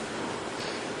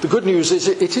The good news is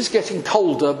it is getting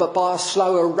colder, but by a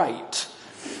slower rate.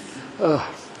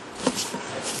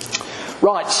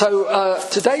 Right, so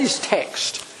today's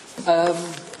text,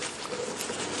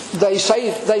 they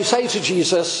say to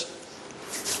Jesus,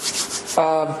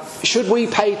 should we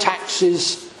pay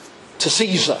taxes to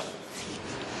Caesar?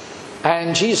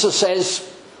 And Jesus says,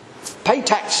 pay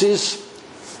taxes,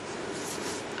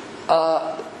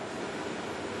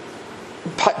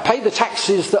 pay the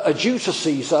taxes that are due to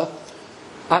Caesar,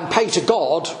 and pay to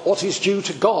God what is due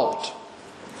to God.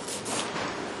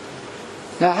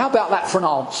 Now, how about that for an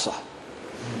answer?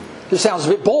 This sounds a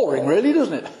bit boring, really,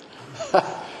 doesn't it?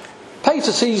 Pay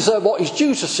to Caesar what is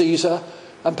due to Caesar,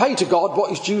 and pay to God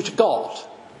what is due to God.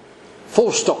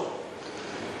 Full stop.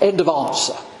 End of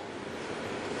answer.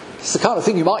 It's the kind of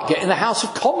thing you might get in the House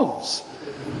of Commons.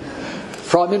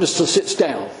 Prime Minister sits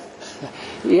down.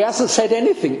 He hasn't said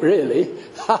anything, really.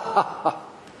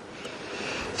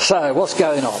 So, what's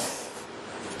going on?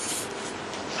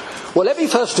 Well, let me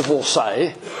first of all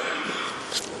say,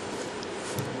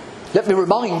 let me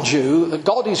remind you that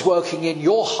God is working in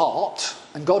your heart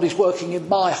and God is working in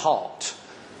my heart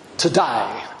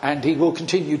today, and He will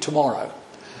continue tomorrow.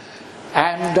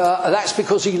 And that's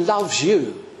because He loves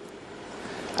you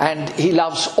and He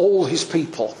loves all His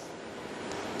people.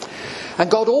 And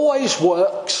God always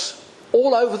works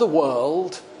all over the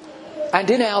world and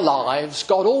in our lives.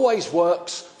 God always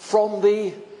works from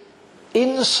the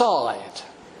inside.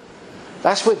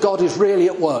 That's where God is really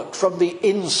at work, from the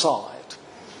inside.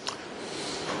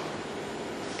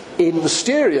 In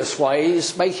mysterious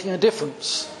ways, making a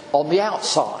difference on the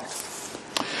outside.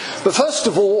 But first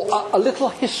of all, a little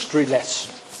history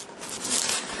lesson.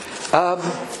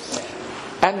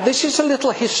 And this is a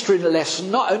little history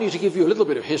lesson, not only to give you a little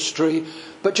bit of history,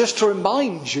 but just to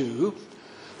remind you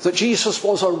that Jesus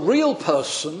was a real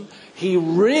person. He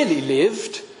really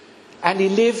lived, and He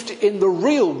lived in the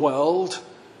real world,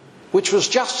 which was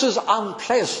just as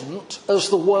unpleasant as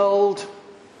the world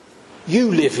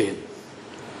you live in.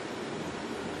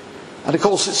 And of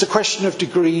course, it's a question of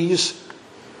degrees.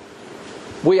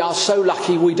 We are so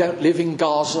lucky we don't live in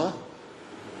Gaza.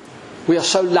 We are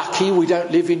so lucky we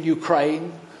don't live in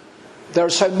Ukraine. There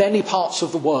are so many parts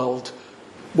of the world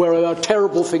where there are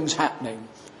terrible things happening.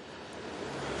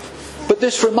 But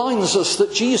this reminds us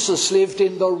that Jesus lived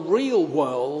in the real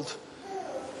world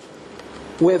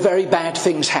where very bad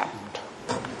things happened.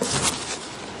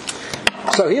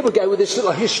 So here we go with this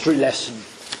little history lesson.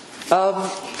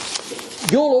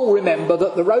 You'll all remember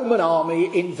that the Roman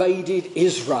army invaded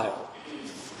Israel.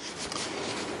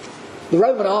 The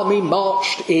Roman army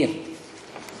marched in.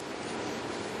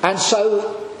 And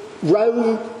so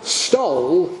Rome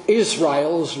stole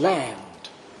Israel's land.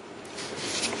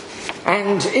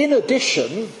 And in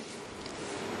addition,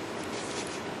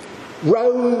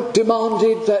 Rome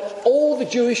demanded that all the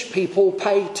Jewish people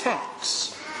pay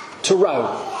tax to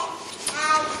Rome.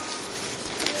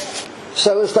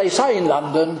 So as they say in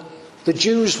London, the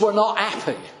Jews were not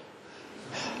happy.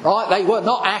 Right? They were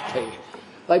not happy.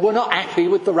 They were not happy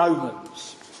with the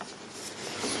Romans.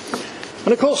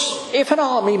 And of course, if an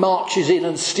army marches in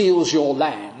and steals your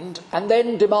land and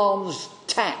then demands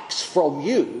tax from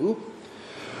you,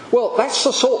 well, that's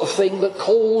the sort of thing that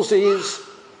causes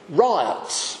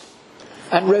riots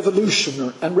and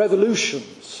revolutions.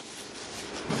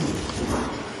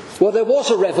 Well, there was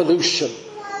a revolution.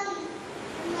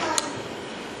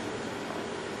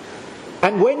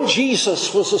 And when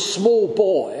Jesus was a small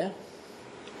boy,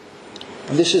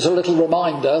 and this is a little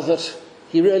reminder that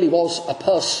He really was a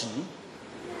person,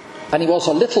 and He was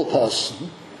a little person.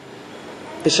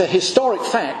 It's a historic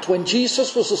fact. When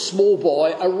Jesus was a small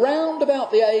boy, around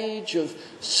about the age of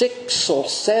 6 or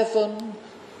 7,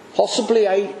 possibly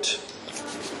 8,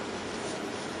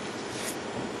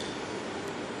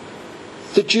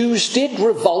 the Jews did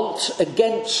revolt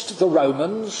against the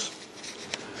Romans,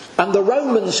 and the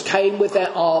Romans came with their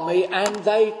army and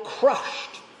they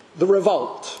crushed the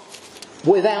revolt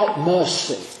without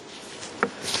mercy.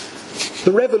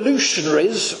 The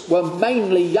revolutionaries were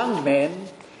mainly young men.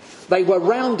 They were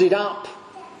rounded up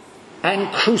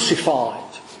and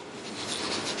crucified.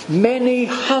 Many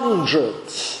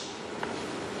hundreds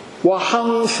were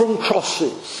hung from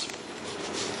crosses.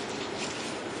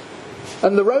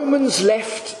 And the Romans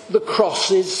left the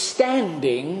crosses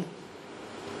standing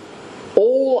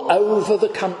all over the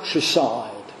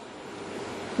countryside.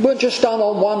 They weren't just done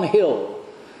on one hill.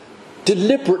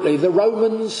 Deliberately, the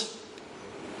Romans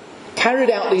carried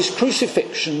out these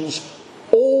crucifixions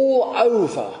all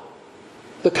over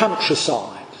the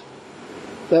countryside.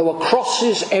 There were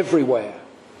crosses everywhere.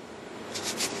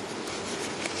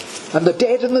 And the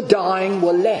dead and the dying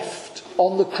were left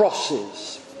on the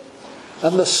crosses.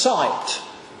 and the sight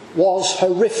was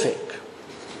horrific.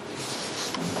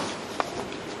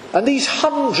 And these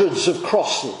hundreds of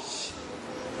crosses,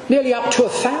 nearly up to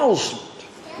 1,000,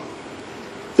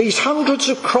 these hundreds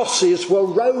of crosses were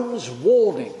Rome's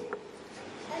warning.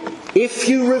 If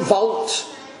you revolt,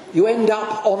 you end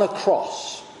up on a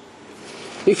cross.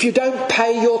 If you don't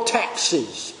pay your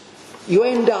taxes, you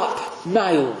end up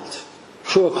nailed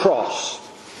to a cross.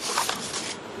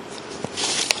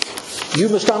 You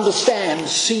must understand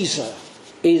Caesar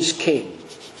is king.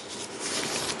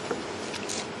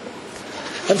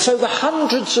 And so the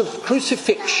hundreds of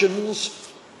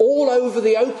crucifixions all over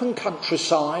the open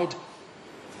countryside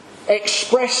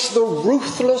express the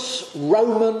ruthless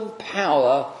Roman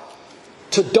power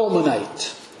to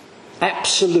dominate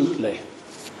absolutely.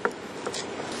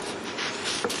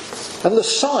 And the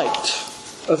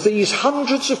sight of these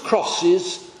hundreds of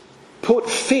crosses put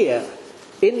fear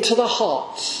into the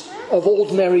hearts of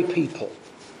ordinary people.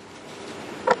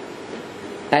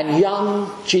 And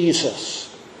young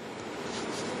Jesus,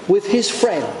 with his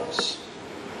friends,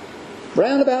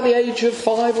 round about the age of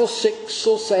 5 or 6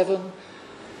 or 7,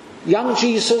 young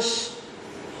Jesus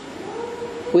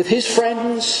with his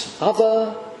friends,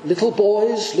 other little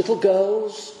boys, little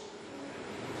girls,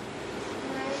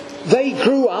 they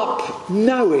grew up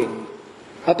knowing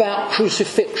about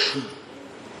crucifixion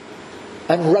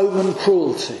and Roman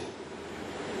cruelty.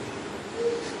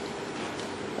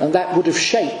 And that would have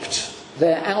shaped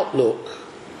their outlook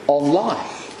on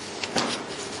life.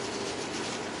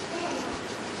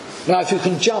 Now, if you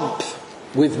can jump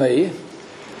with me,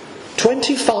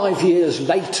 25 years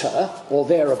later, or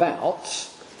thereabouts,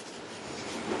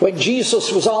 when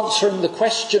Jesus was answering the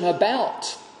question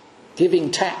about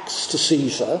giving tax to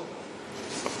Caesar,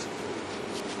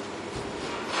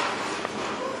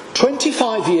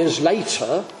 25 years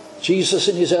later, Jesus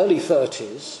in his early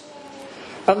 30s,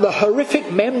 and the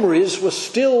horrific memories were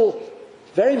still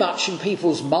very much in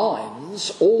people's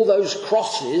minds, all those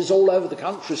crosses all over the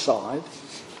countryside.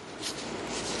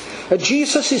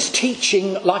 Jesus is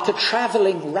teaching like a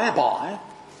travelling rabbi,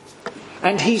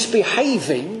 and he's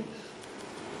behaving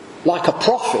like a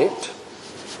prophet.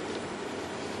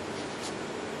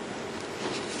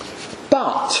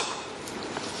 But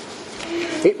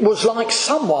it was like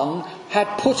someone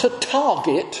had put a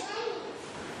target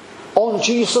on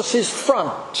Jesus'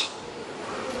 front.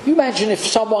 You imagine if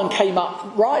someone came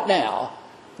up right now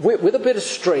with a bit of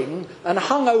string and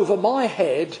hung over my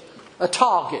head a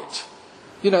target,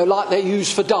 like they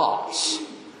use for darts.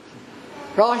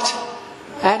 Right?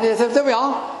 And there we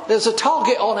are. There's a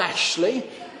target on Ashley.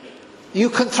 You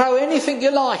can throw anything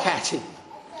you like at him.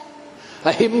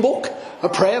 A hymn book, a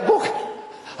prayer book,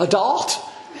 a dart.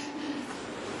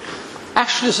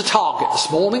 Ashley's a target this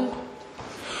morning.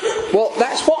 Well,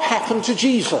 that's what happened to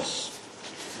Jesus.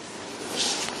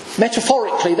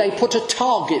 Metaphorically, they put a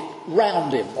target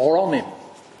round him or on him.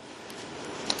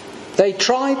 They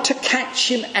tried to catch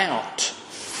him out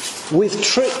with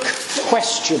trick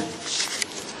questions.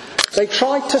 They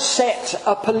tried to set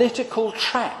a political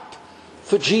trap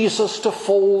for Jesus to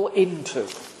fall into.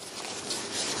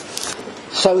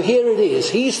 So here it is.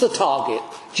 He's the target.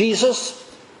 Jesus,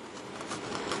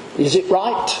 is it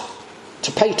right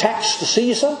to pay tax to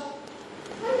Caesar?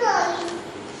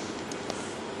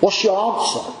 What's your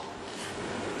answer?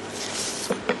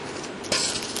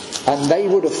 And they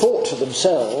would have thought to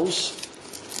themselves,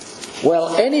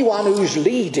 well, anyone who's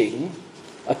leading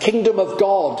a Kingdom of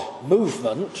God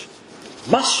movement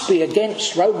must be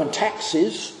against Roman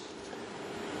taxes.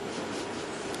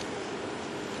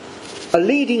 A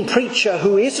leading preacher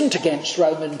who isn't against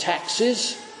Roman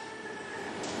taxes,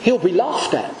 he'll be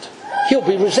laughed at. He'll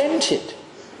be resented.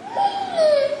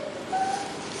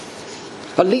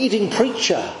 A leading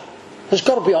preacher has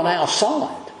got to be on our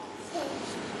side.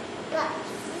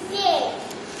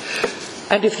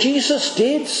 And if Jesus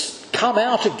did come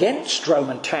out against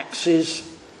Roman taxes,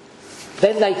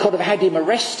 then they could have had him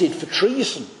arrested for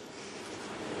treason,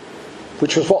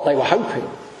 which was what they were hoping.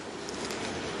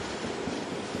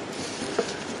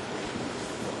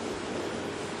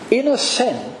 In a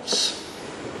sense,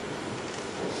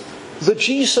 the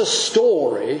Jesus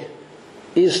story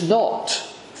is not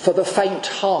for the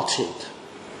faint-hearted.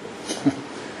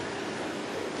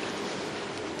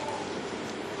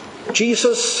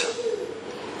 Jesus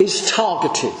is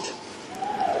targeted.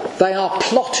 They are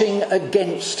plotting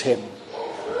against him,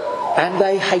 and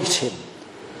they hate him,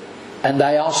 and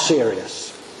they are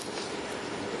serious.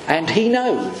 And he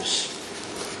knows,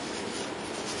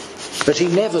 but he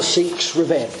never seeks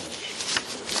revenge.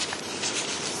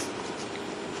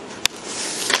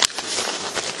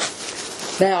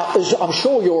 Now, as I'm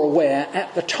sure you're aware,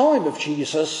 at the time of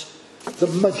Jesus, the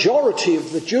majority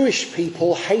of the Jewish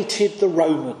people hated the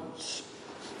Romans.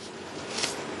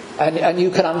 And you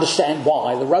can understand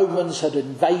why. The Romans had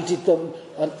invaded them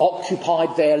and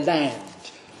occupied their land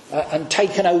and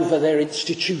taken over their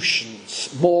institutions,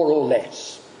 more or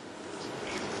less.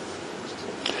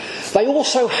 They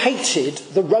also hated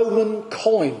the Roman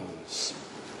coins,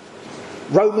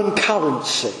 Roman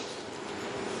currency.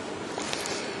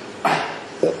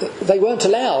 They weren't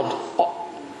allowed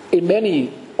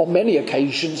on many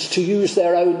occasions to use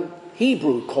their own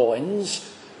Hebrew coins.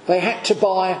 They had to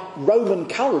buy Roman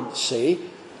currency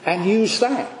and use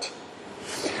that.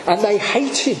 And they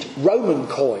hated Roman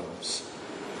coins.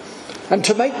 And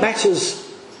to make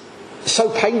matters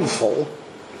so painful,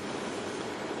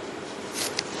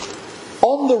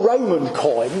 on the Roman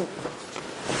coin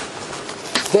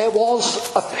there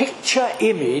was a picture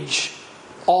image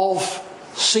of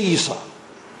Caesar.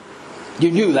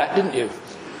 You knew that, didn't you?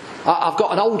 I've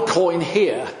got an old coin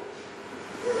here,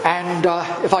 and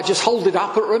if I just hold it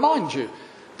up, it reminds you.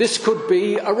 This could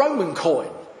be a Roman coin.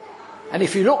 And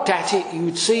if you looked at it,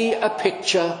 you'd see a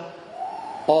picture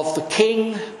of the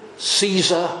king,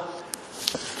 Caesar,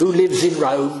 who lives in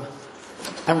Rome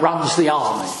and runs the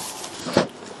army.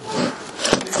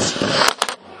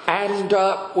 And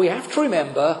we have to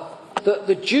remember that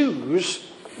the Jews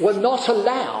were not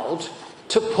allowed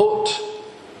to put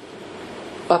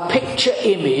a picture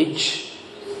image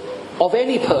of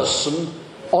any person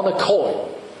on a coin.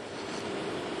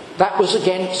 That was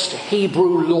against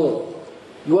Hebrew law.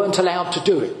 You weren't allowed to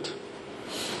do it.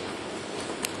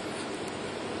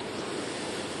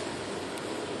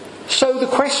 So the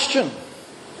question,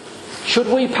 should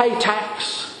we pay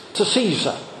tax to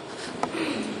Caesar?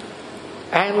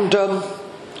 And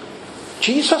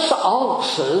Jesus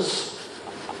answers,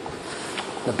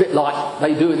 a bit like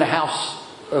they do in the House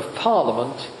of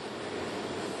Parliament,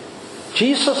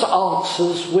 Jesus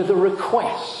answers with a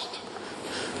request.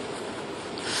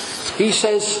 He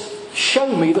says,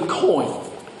 "Show me the coin."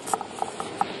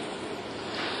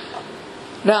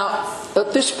 Now,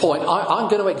 at this point, I'm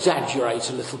going to exaggerate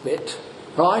a little bit,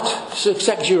 right? It's an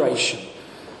exaggeration.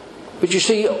 But you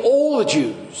see, all the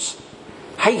Jews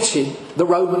hated the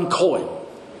Roman coin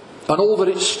and all that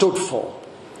it stood for.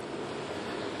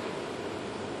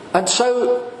 And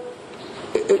so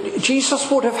Jesus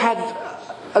would have had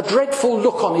a dreadful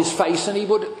look on his face, and he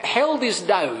would have held his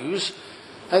nose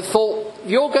and thought,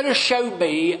 "You're going to show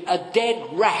me a dead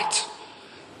rat.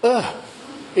 Ugh,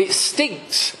 it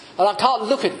stinks and I can't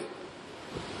look at it.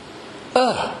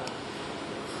 Ugh.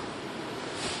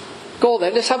 Go on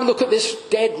then, let's have a look at this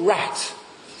dead rat."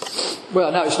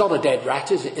 Well, no, it's not a dead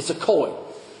rat, is it? It's a coin.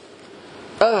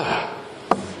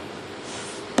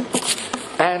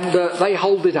 And they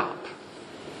hold it up,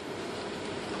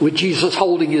 with Jesus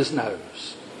holding his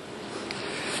nose.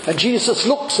 And Jesus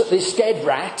looks at this dead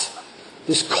rat,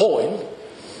 this coin,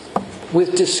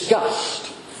 with disgust.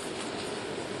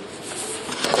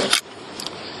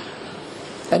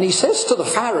 And he says to the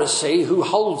Pharisee who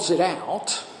holds it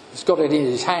out, he's got it in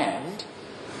his hand,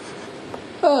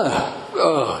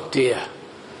 "Oh dear.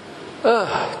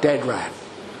 Dead rat.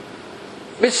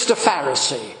 Mr.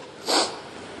 Pharisee,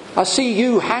 I see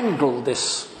you handle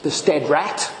this dead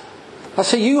rat. I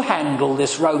see you handle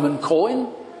this Roman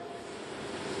coin.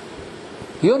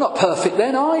 You're not perfect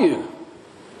then, are you?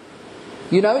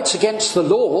 You know it's against the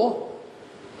law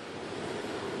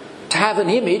to have an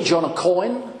image on a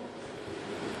coin,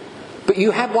 but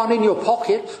you had one in your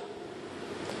pocket."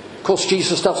 Of course,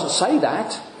 Jesus doesn't say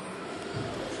that,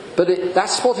 but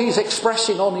that's what he's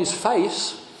expressing on his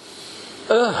face.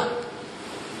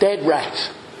 Dead rat.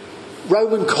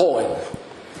 Roman coin.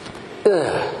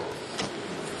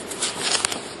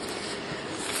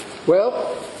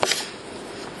 Well,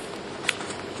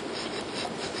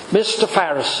 Mr.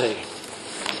 Pharisee,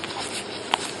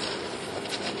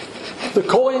 the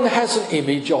coin has an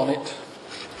image on it.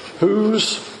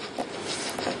 Whose?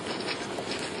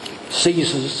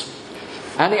 Caesar's.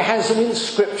 And it has an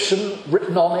inscription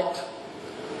written on it.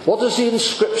 What does the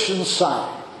inscription say?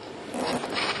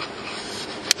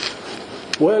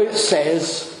 Well, it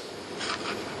says,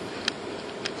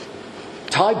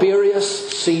 "Tiberius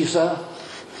Caesar,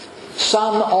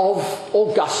 son of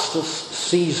Augustus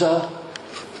Caesar,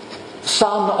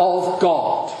 son of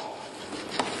God."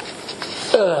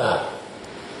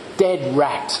 Dead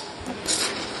rat.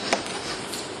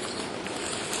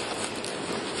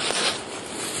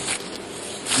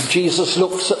 And Jesus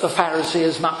looks at the Pharisee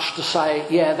as much to say,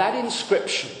 yeah, that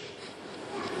inscription,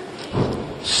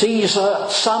 Caesar,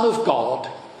 son of God,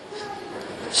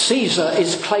 Caesar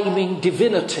is claiming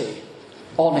divinity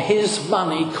on his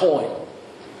money coin.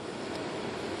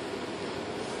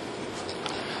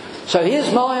 So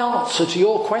here's my answer to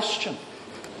your question.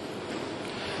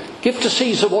 Give to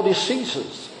Caesar what is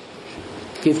Caesar's.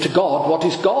 Give to God what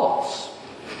is God's.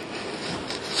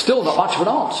 Still not much of an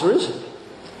answer, is it?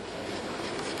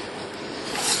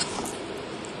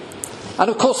 And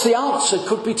of course the answer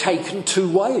could be taken two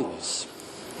ways.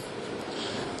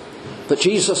 But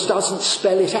Jesus doesn't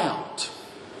spell it out.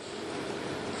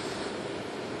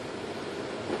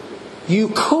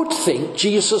 You could think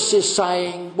Jesus is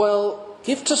saying, well,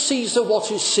 give to Caesar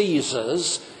what is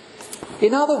Caesar's.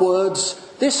 In other words,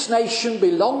 this nation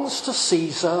belongs to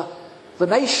Caesar. The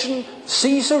nation,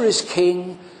 Caesar is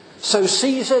king, so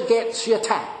Caesar gets your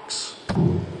tax.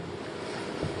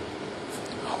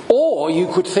 Or you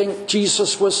could think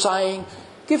Jesus was saying,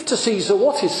 give to Caesar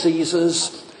what is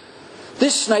Caesar's.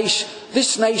 This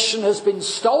nation has been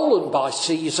stolen by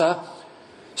Caesar,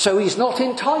 so he's not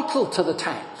entitled to the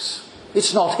tax.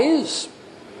 It's not his.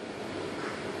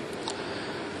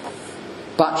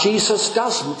 But Jesus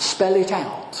doesn't spell it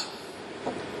out.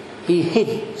 He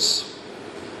hints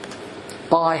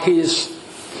by his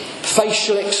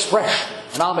facial expression.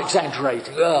 And I'm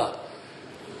exaggerating. Ugh.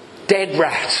 Dead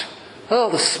rat. Oh,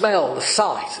 the smell, the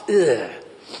sight. Ugh.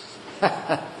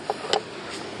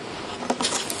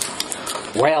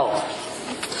 Well,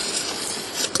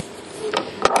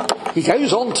 he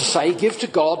goes on to say, give to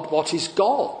God what is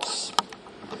God's.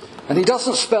 And he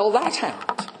doesn't spell that out.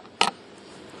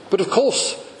 But of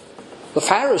course, the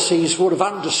Pharisees would have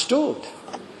understood.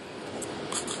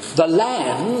 The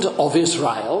land of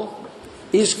Israel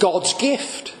is God's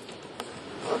gift.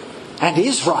 And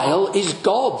Israel is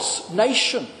God's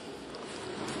nation.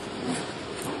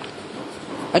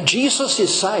 And Jesus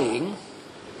is saying,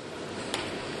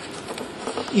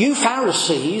 you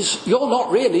Pharisees, you're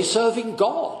not really serving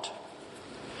God.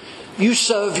 You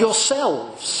serve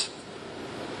yourselves.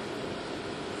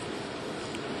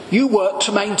 You work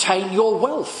to maintain your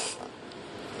wealth.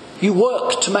 You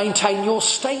work to maintain your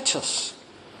status.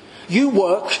 You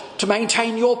work to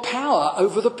maintain your power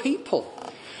over the people.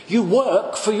 You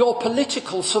work for your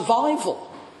political survival.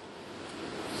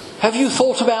 Have you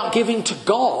thought about giving to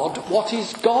God what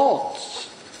is God's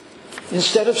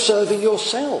instead of serving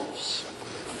yourselves?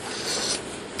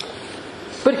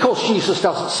 But of course Jesus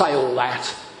doesn't say all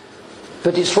that,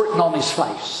 but it's written on his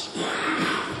face.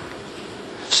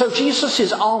 So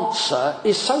Jesus' answer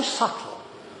is so subtle,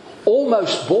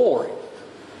 almost boring.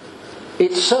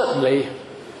 It's certainly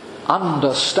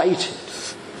understated.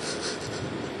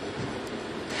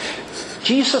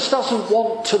 Jesus doesn't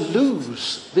want to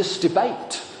lose this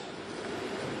debate,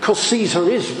 because Caesar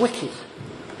is wicked.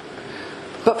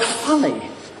 But funny,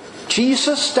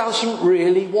 Jesus doesn't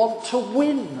really want to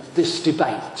win this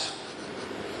debate.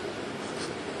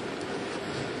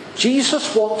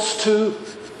 Jesus wants to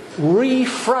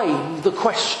reframe the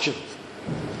question.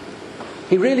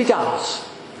 He really does.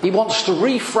 He wants to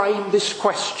reframe this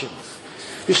question.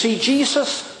 You see,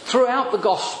 Jesus, throughout the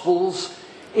Gospels,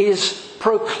 is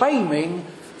proclaiming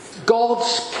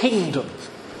God's kingdom.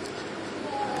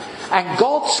 And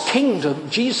God's kingdom,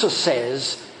 Jesus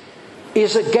says,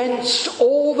 is against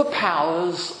all the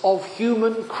powers of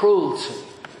human cruelty.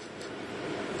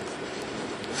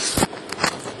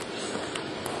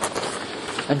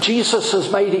 And Jesus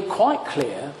has made it quite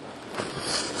clear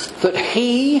that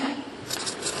he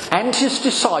and his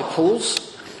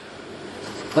disciples,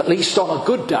 at least on a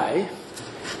good day,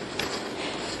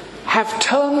 have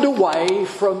turned away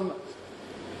from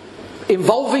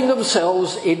involving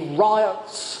themselves in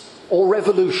riots or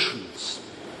revolutions.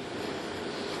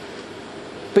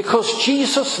 Because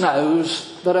Jesus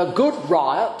knows that a good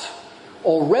riot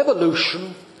or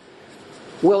revolution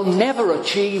will never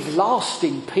achieve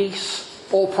lasting peace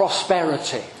or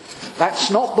prosperity.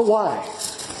 That's not the way.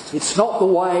 It's not the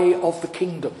way of the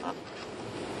kingdom.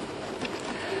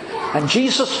 And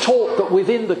Jesus taught that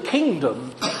within the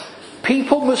kingdom,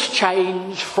 people must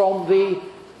change from the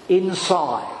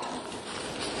inside.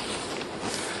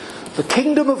 The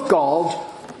kingdom of God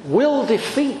will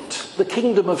defeat the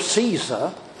kingdom of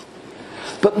Caesar,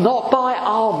 but not by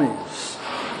armies.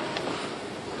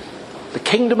 The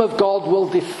kingdom of God will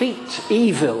defeat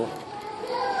evil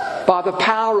by the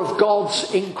power of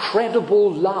God's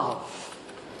incredible love,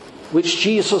 which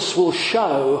Jesus will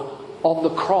show on the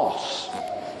cross.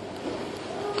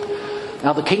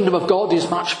 Now, the kingdom of God is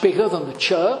much bigger than the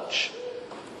church,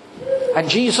 and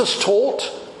Jesus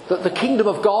taught that the kingdom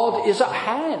of God is at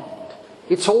hand.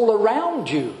 It's all around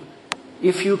you,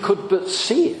 if you could but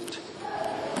see it.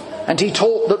 And he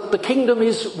taught that the kingdom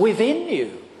is within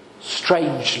you,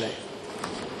 strangely,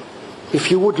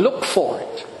 if you would look for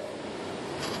it.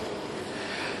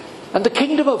 And the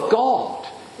kingdom of God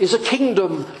is a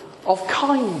kingdom of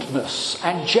kindness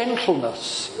and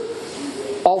gentleness,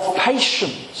 of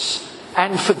patience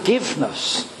and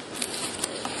forgiveness,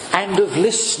 and of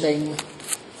listening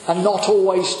and not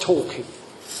always talking.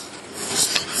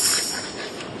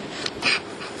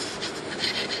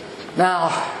 Now,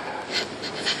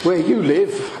 where you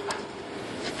live,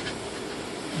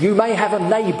 you may have a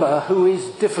neighbour who is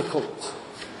difficult.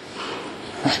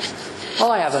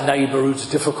 I have a neighbour who's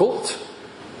difficult,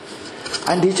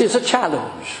 and it is a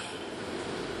challenge.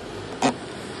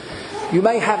 You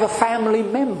may have a family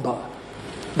member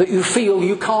that you feel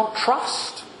you can't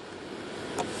trust,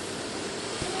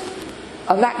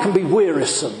 and that can be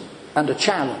wearisome and a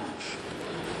challenge.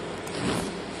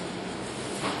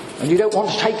 And you don't want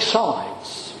to take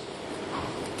sides,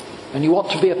 and you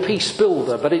want to be a peace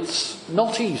builder, but it's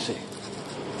not easy.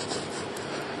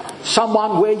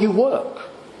 Someone where you work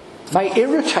may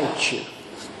irritate you.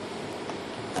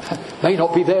 May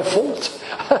not be their fault,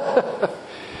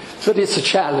 but it's a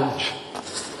challenge.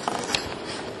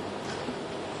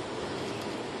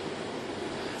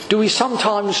 Do we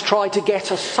sometimes try to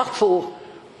get a subtle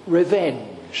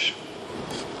revenge?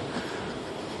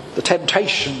 The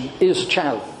temptation is a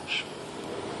challenge.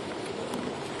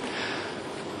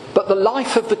 But the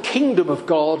life of the kingdom of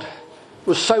God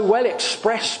was so well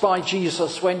expressed by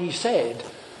Jesus when he said,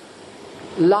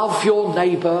 "Love your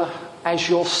neighbour as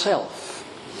yourself."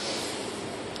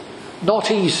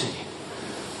 Not easy,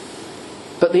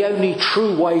 but the only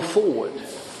true way forward.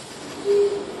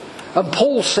 And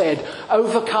Paul said,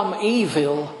 "Overcome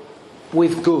evil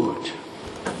with good."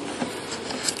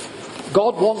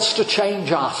 God wants to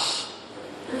change us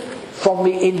from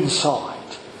the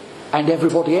inside, and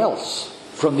everybody else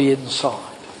from the inside.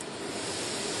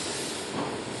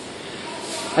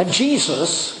 And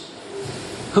Jesus,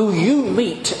 who you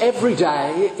meet every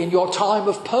day in your time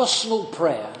of personal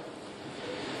prayer,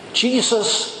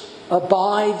 Jesus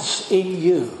abides in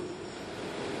you,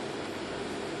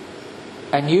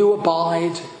 and you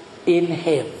abide in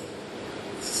him.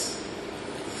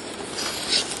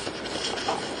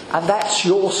 And that's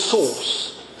your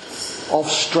source of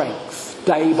strength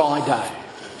day by day.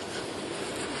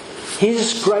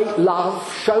 His great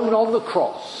love shown on the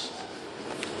cross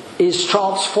is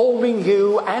transforming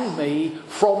you and me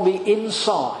from the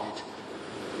inside,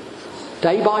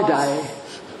 day by day,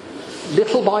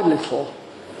 little by little.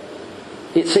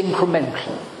 It's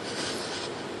incremental.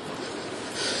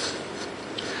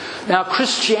 Now,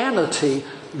 Christianity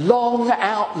long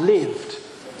outlived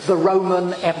the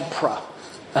Roman emperor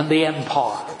and the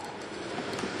empire.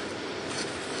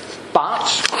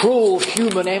 But cruel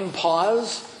human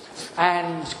empires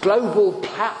and global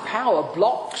power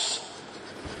blocks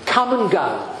come and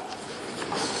go.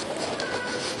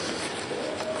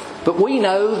 But we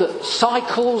know that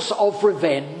cycles of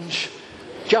revenge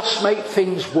just make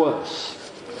things worse.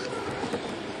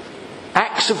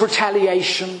 Acts of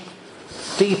retaliation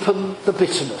deepen the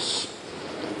bitterness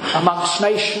amongst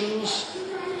nations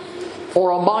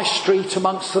or on my street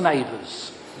amongst the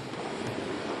neighbours.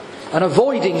 And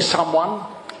avoiding someone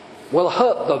will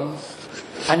hurt them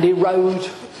and erode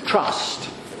trust.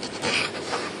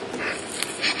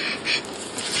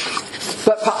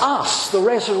 But for us, the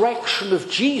resurrection of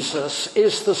Jesus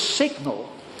is the signal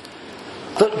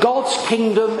that God's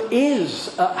kingdom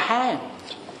is at hand,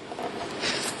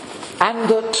 and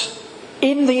that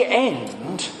in the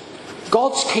end,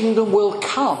 God's kingdom will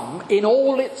come in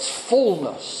all its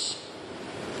fullness,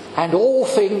 and all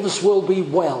things will be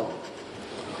well.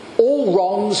 All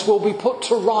wrongs will be put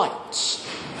to rights.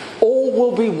 All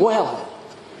will be well.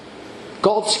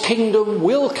 God's kingdom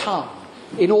will come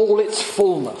in all its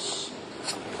fullness.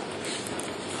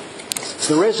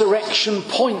 The resurrection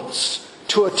points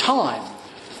to a time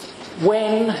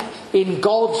when, in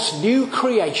God's new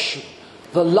creation,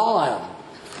 the lion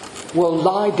will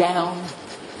lie down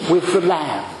with the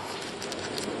lamb.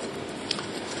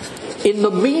 In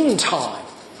the meantime,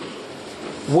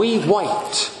 we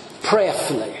wait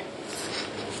prayerfully.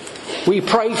 We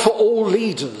pray for all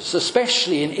leaders,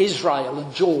 especially in Israel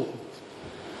and Jordan,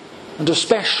 and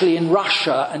especially in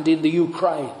Russia and in the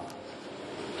Ukraine,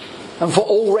 and for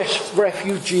all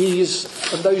refugees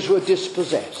and those who are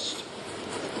dispossessed,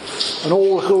 and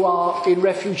all who are in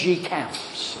refugee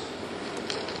camps,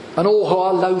 and all who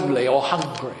are lonely or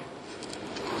hungry.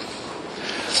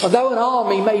 And though an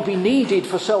army may be needed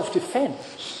for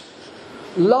self-defence,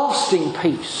 lasting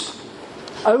peace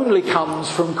only comes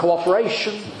from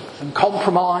cooperation and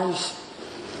compromise,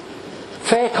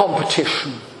 fair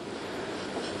competition,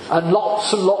 and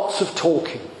lots of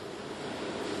talking.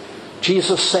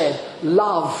 Jesus said,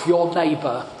 "Love your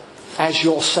neighbour as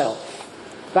yourself."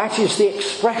 That is the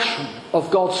expression of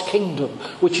God's kingdom,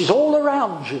 which is all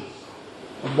around you,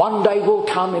 and one day will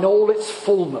come in all its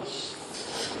fullness.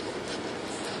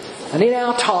 And in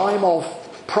our time of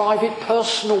private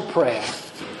personal prayer,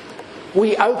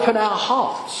 we open our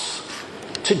hearts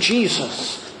to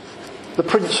Jesus, the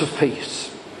Prince of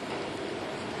Peace.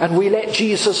 And we let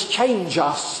Jesus change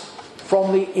us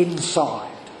from the inside.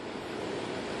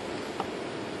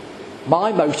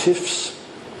 My motives,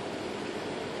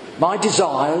 my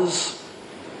desires,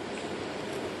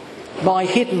 my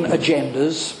hidden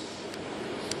agendas,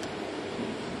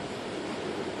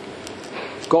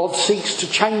 God seeks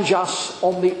to change us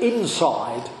on the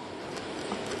inside,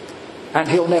 and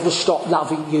He'll never stop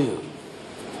loving you.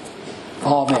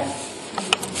 Amen.